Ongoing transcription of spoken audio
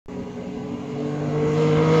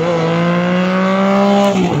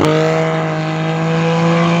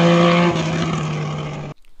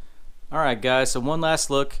Alright guys, so one last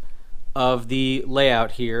look of the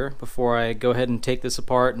layout here before I go ahead and take this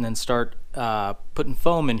apart and then start putting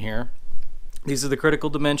foam in here. These are the critical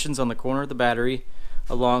dimensions on the corner of the battery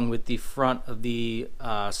along with the front of the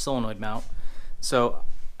solenoid mount. So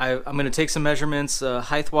I'm going to take some measurements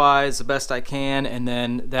height wise the best I can, and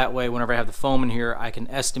then that way whenever I have the foam in here I can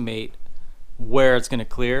estimate where it's going to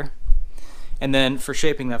clear. And then for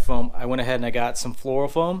shaping that foam I went ahead and I got some floral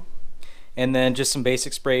foam and then just some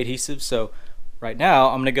basic spray adhesive. So right now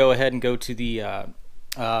I'm going to go ahead and go to the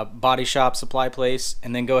body shop supply place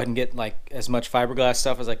and then go ahead and get like as much fiberglass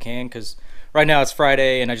stuff as I can, because right now it's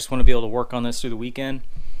Friday and I just want to be able to work on this through the weekend.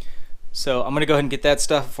 So I'm going to go ahead and get that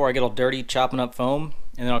stuff before I get all dirty chopping up foam,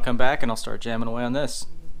 and then I'll come back and I'll start jamming away on this.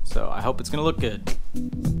 So I hope it's going to look good.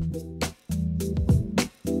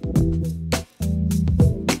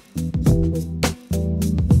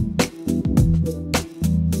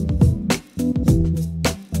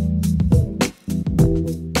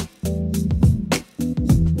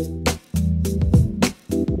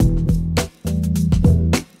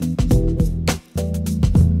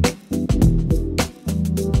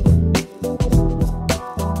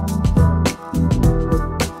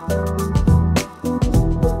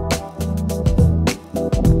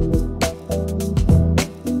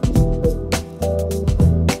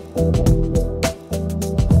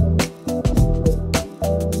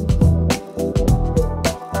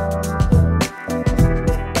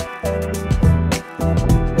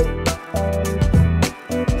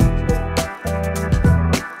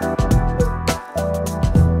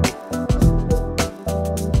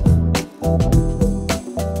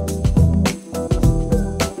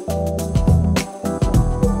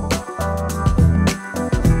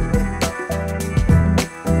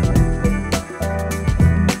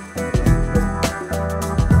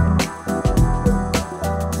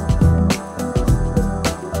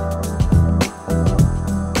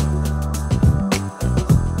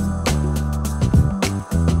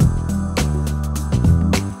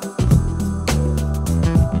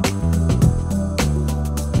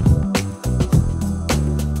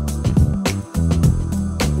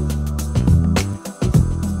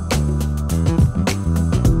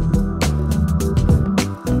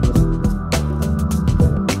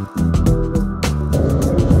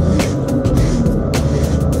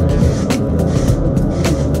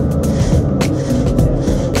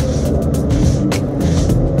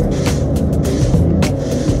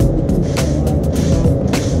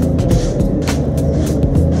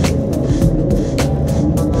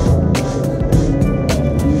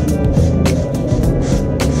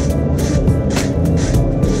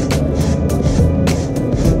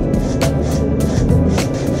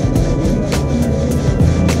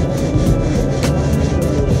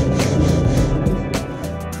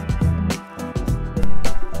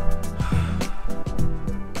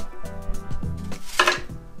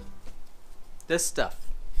 This stuff.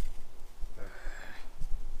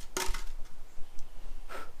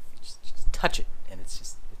 Just touch it and it's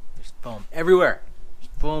just, there's foam everywhere. There's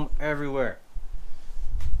foam everywhere.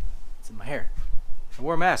 It's in my hair. I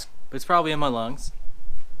wore a mask, but it's probably in my lungs.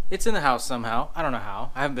 It's in the house somehow. I don't know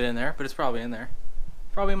how. I haven't been in there, but it's probably in there.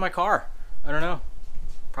 Probably in my car. I don't know.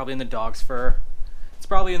 Probably in the dog's fur. It's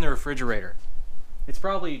probably in the refrigerator. It's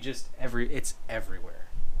probably just it's everywhere.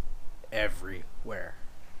 Everywhere.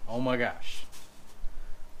 Oh my gosh.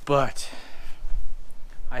 But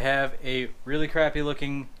I have a really crappy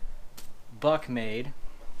looking buck made.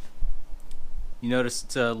 You notice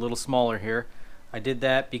it's a little smaller here. I did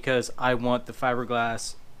that because I want the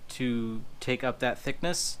fiberglass to take up that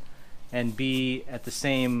thickness and be at the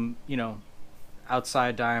same, you know,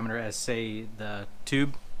 outside diameter as, say, the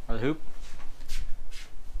tube or the hoop.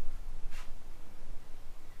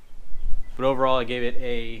 But overall I gave it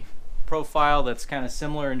a profile that's kind of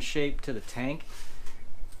similar in shape to the tank.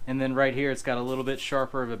 And then right here it's got a little bit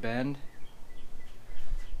sharper of a bend.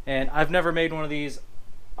 And I've never made one of these.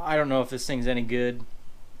 I don't know if this thing's any good.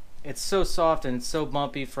 It's so soft and it's so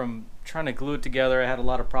bumpy from trying to glue it together. I had a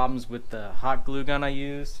lot of problems with the hot glue gun I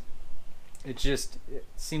used. It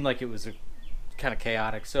seemed like it was kind of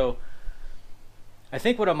chaotic. So I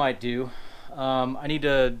think what I might do, I need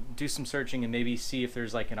to do some searching and maybe see if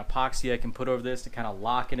there's like an epoxy I can put over this to kind of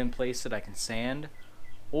lock it in place that I can sand.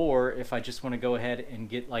 Or if I just want to go ahead and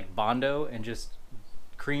get like Bondo and just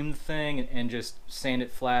cream the thing and just sand it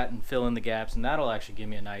flat and fill in the gaps, and that'll actually give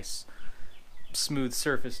me a nice smooth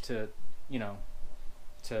surface to, you know,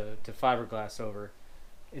 to fiberglass over.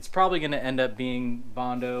 It's probably going to end up being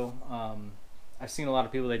Bondo. I've seen a lot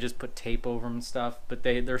of people, they just put tape over them and stuff, but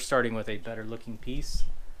they're starting with a better looking piece.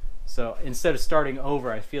 So instead of starting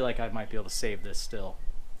over, I feel like I might be able to save this still.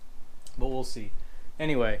 but we'll see.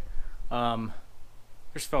 Anyway,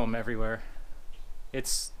 there's foam everywhere.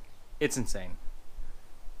 It's insane.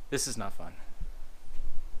 This is not fun.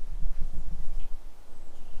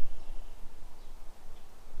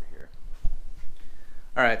 Over here.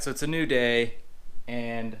 All right, so it's a new day,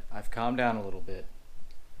 and I've calmed down a little bit.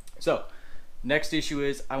 So, next issue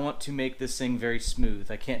is I want to make this thing very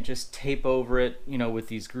smooth. I can't just tape over it, you know, with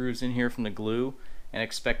these grooves in here from the glue and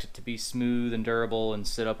expect it to be smooth and durable and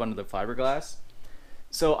sit up under the fiberglass.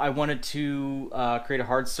 So I wanted to create a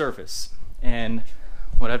hard surface, and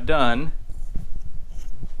what I've done,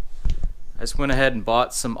 I just went ahead and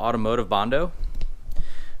bought some automotive Bondo,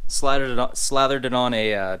 slathered it on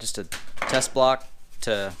a just a test block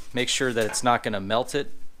to make sure that it's not going to melt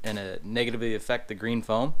it and negatively affect the green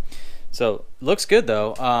foam. So looks good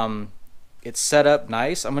though. It's set up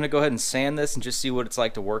nice. I'm going to go ahead and sand this and just see what it's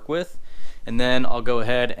like to work with, and then I'll go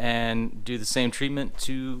ahead and do the same treatment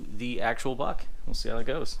to the actual buck. We'll see how that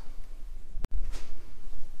goes.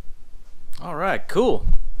 Alright, cool.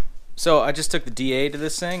 So I just took the DA to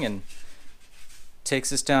this thing and takes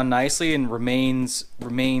this down nicely and remains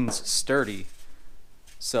sturdy.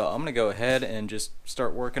 So I'm gonna go ahead and just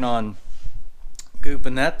start working on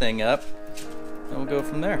gooping that thing up, and we'll go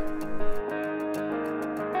from there.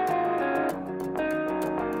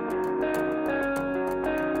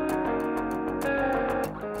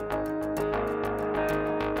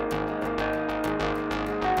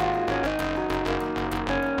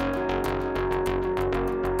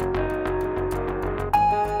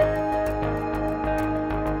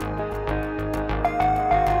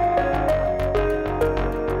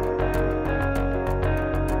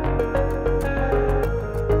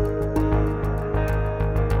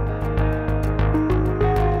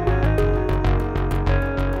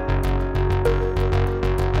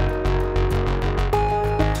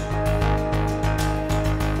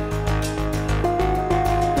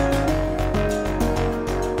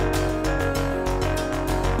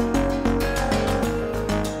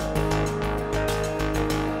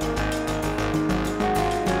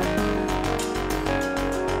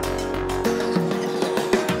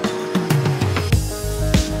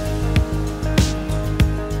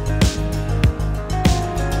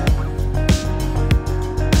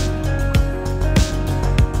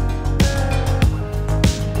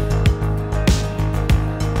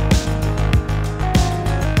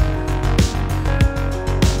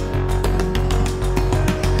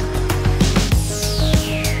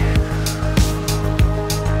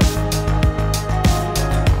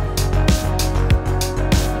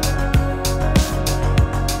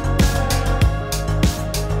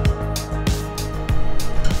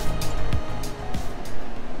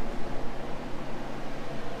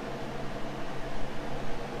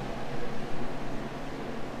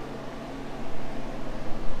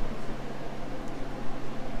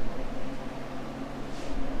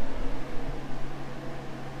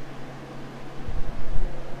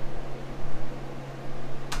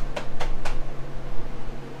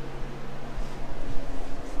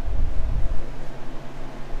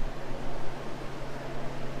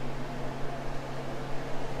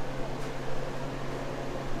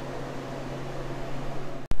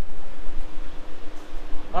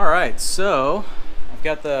 Alright, so I've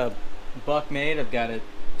got the buck made, I've got it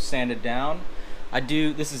sanded down.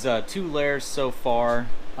 This is 2 layers so far,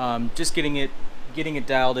 just getting it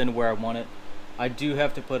dialed in where I want it. I do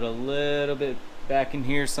have to put a little bit back in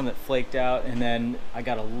here, some that flaked out, and then I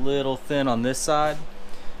got a little thin on this side.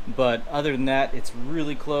 But other than that, it's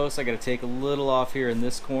really close. I got to take a little off here in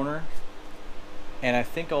this corner, and I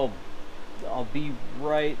think I'll be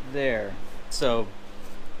right there. So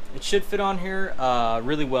it should fit on here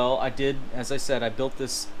really well. As I said, I built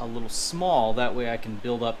this a little small. That way I can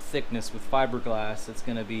build up thickness with fiberglass. It's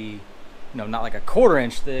going to be, you know, not like a 1/4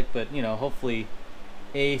 inch thick, but, you know, hopefully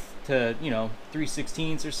 1/8 to, you know,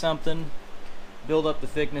 3/16 or something. Build up the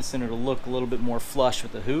thickness and it'll look a little bit more flush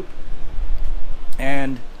with the hoop.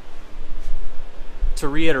 And to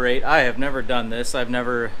reiterate, I have never done this. I've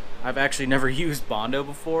actually never used Bondo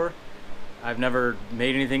before. I've never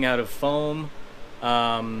made anything out of foam.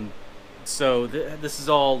 So this is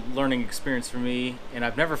all learning experience for me, and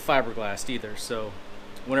I've never fiberglassed either. So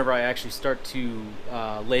whenever I actually start to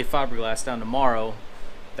lay fiberglass down tomorrow,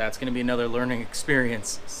 that's going to be another learning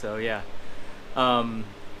experience. So yeah, I'm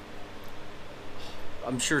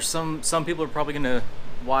sure some people are probably going to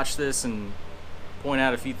watch this and point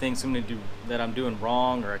out a few things that I'm doing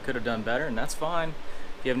wrong or I could have done better, and that's fine.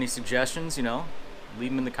 If you have any suggestions, you know,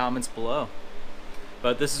 leave them in the comments below.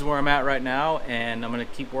 But this is where I'm at right now, and I'm gonna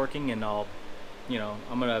keep working, and I'm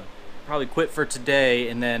gonna probably quit for today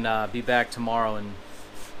and then be back tomorrow and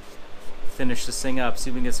finish this thing up, see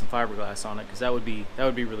if we can get some fiberglass on it, because that would be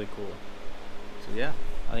really cool. So yeah,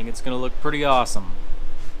 I think it's gonna look pretty awesome.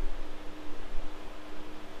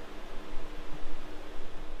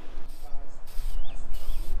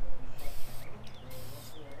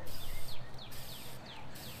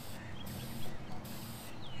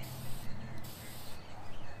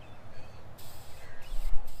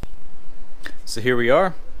 So here we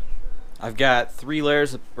are. I've got 3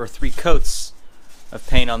 layers or 3 coats of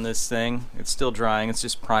paint on this thing. It's still drying. It's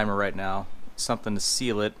just primer right now. Something to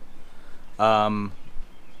seal it. And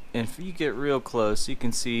if you get real close, you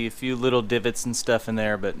can see a few little divots and stuff in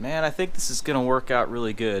there. But man, I think this is gonna work out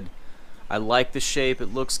really good. I like the shape.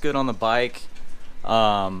 It looks good on the bike.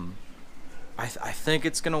 I think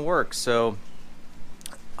it's gonna work. So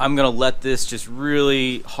I'm gonna let this just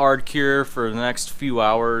really hard cure for the next few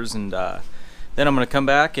hours, and then I'm going to come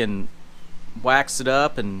back and wax it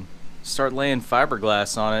up and start laying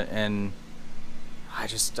fiberglass on it. And I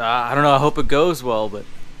just, I don't know, I hope it goes well, but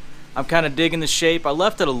I'm kind of digging the shape. I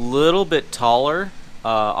left it a little bit taller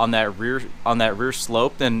on that rear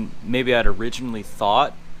slope than maybe I'd originally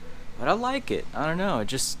thought, but I like it. I don't know,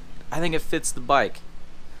 I think it fits the bike.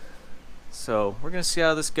 So we're going to see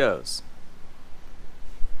how this goes.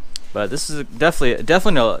 But this is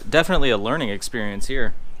definitely a learning experience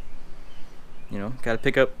here. You know, gotta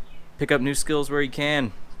pick up new skills where you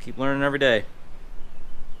can. Keep learning every day.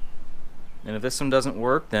 And if this one doesn't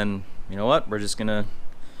work, then you know what? We're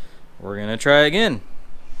gonna try again,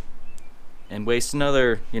 and waste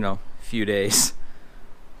another, you know, few days.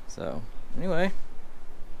 So anyway,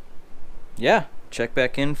 yeah, check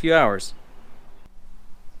back in a few hours.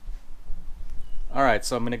 Alright,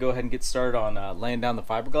 so I'm going to go ahead and get started on laying down the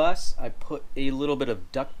fiberglass. I put a little bit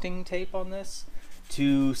of ducting tape on this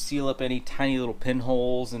to seal up any tiny little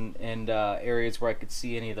pinholes and areas where I could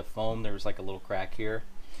see any of the foam. There was like a little crack here.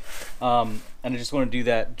 And I just want to do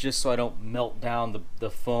that just so I don't melt down the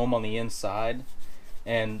foam on the inside.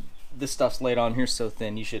 And this stuff's laid on here so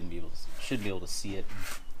thin you shouldn't be able to see it,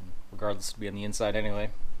 regardless, to be on the inside anyway.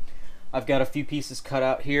 I've got a few pieces cut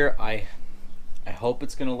out here. I hope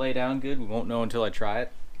it's going to lay down good. We won't know until I try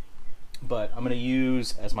it. But I'm going to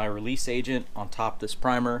use as my release agent on top of this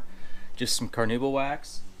primer just some carnauba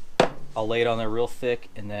wax. I'll lay it on there real thick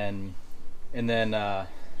and then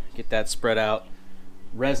get that spread out,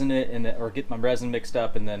 resin it, or get my resin mixed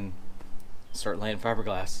up, and then start laying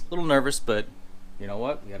fiberglass. A little nervous, but you know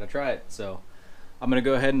what? We got to try it. So I'm going to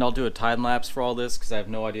go ahead and I'll do a time lapse for all this because I have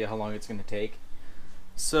no idea how long it's going to take.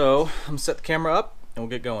 So I'm going to set the camera up and we'll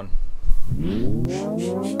get going.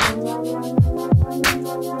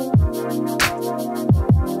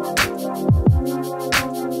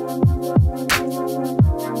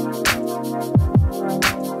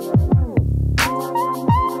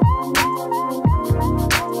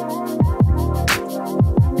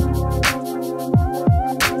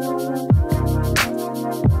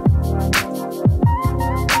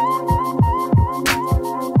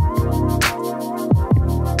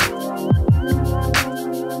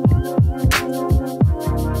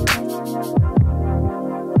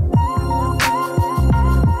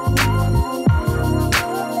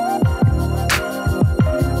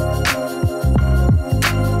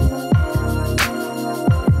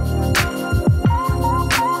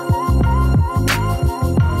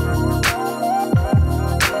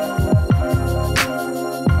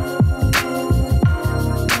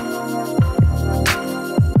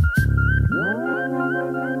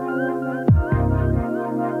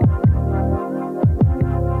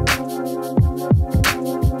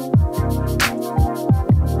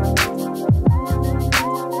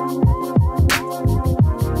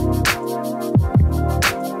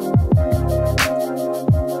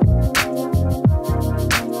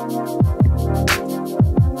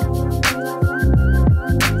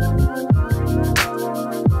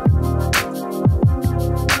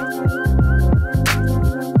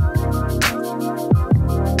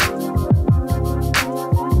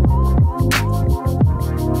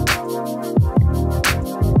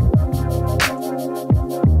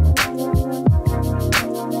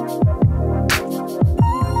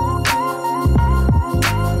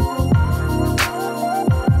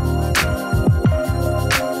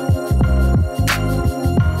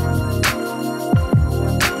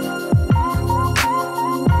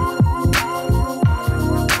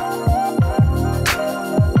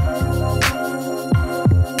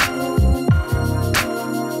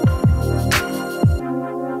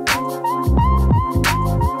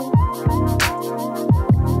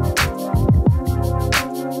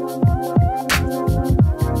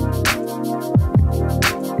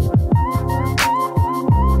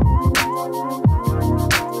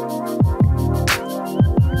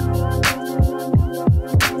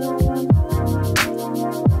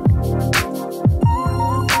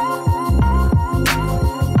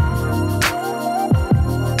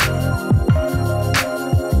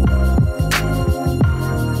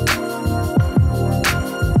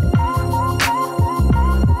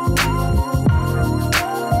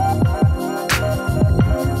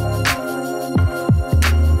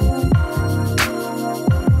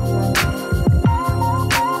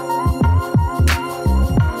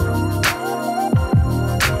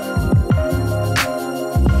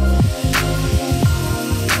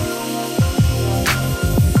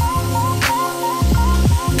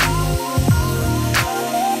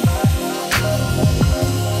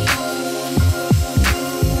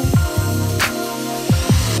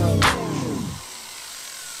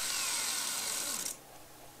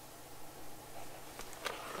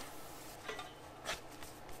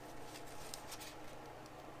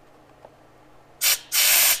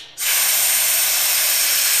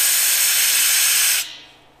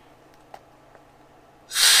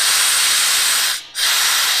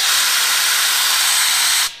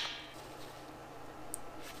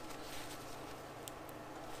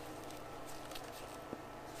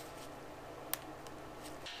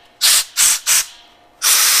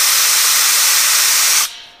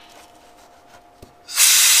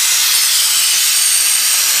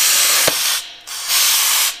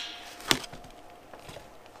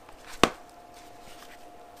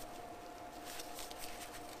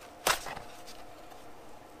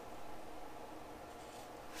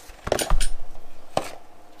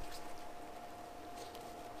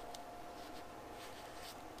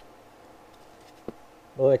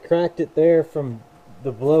 Well, I cracked it there from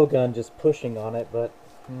the blowgun just pushing on it, but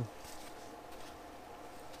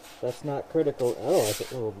that's not critical. Oh, I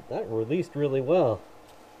think, well, that released really well.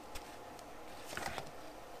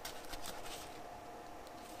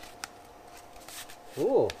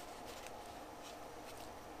 Cool.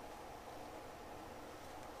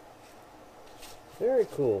 Very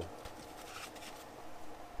cool.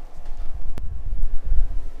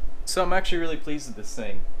 So I'm actually really pleased with this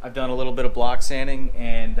thing. I've done a little bit of block sanding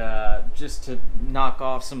and just to knock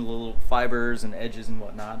off some of the little fibers and edges and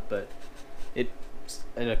whatnot, but it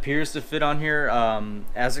appears to fit on here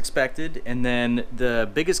as expected. And then the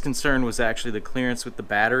biggest concern was actually the clearance with the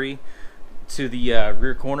battery to the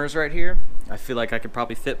rear corners right here. I feel like I could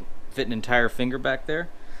probably fit an entire finger back there.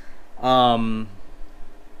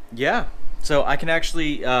 Yeah, so I can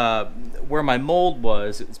actually, where my mold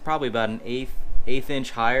was, it's probably about an eighth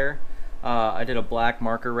inch higher. I did a black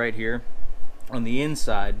marker right here on the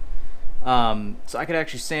inside, so I could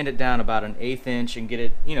actually sand it down about an 1/8 inch and get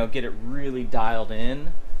it, get it really dialed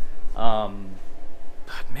in. But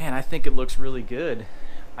man, I think it looks really good.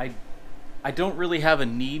 I don't really have a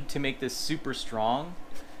need to make this super strong.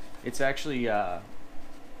 It's actually, I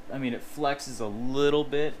mean, it flexes a little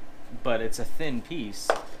bit, but it's a thin piece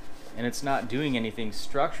and it's not doing anything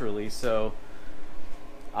structurally, so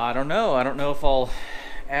I don't know. I don't know if I'll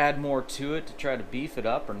add more to it to try to beef it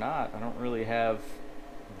up or not. I don't really have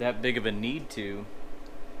that big of a need to.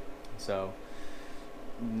 So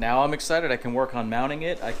now I'm excited. I can work on mounting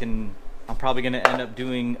it. I'm probably going to end up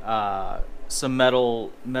doing some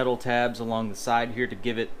metal tabs along the side here to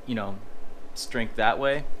give it, strength that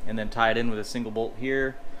way, and then tie it in with a single bolt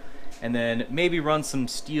here, and then maybe run some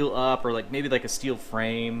steel up, or maybe like a steel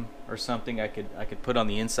frame or something I could put on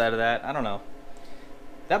the inside of that. I don't know.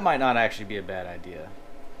 That might not actually be a bad idea,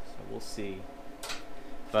 so we'll see.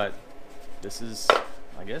 But this is,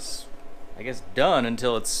 I guess done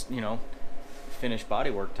until it's, finished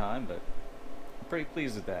bodywork time, but I'm pretty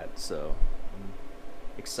pleased with that, so I'm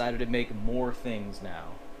excited to make more things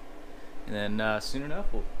now. And then soon enough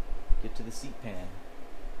we'll get to the seat pan.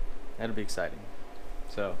 That'll be exciting.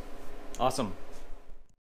 So awesome.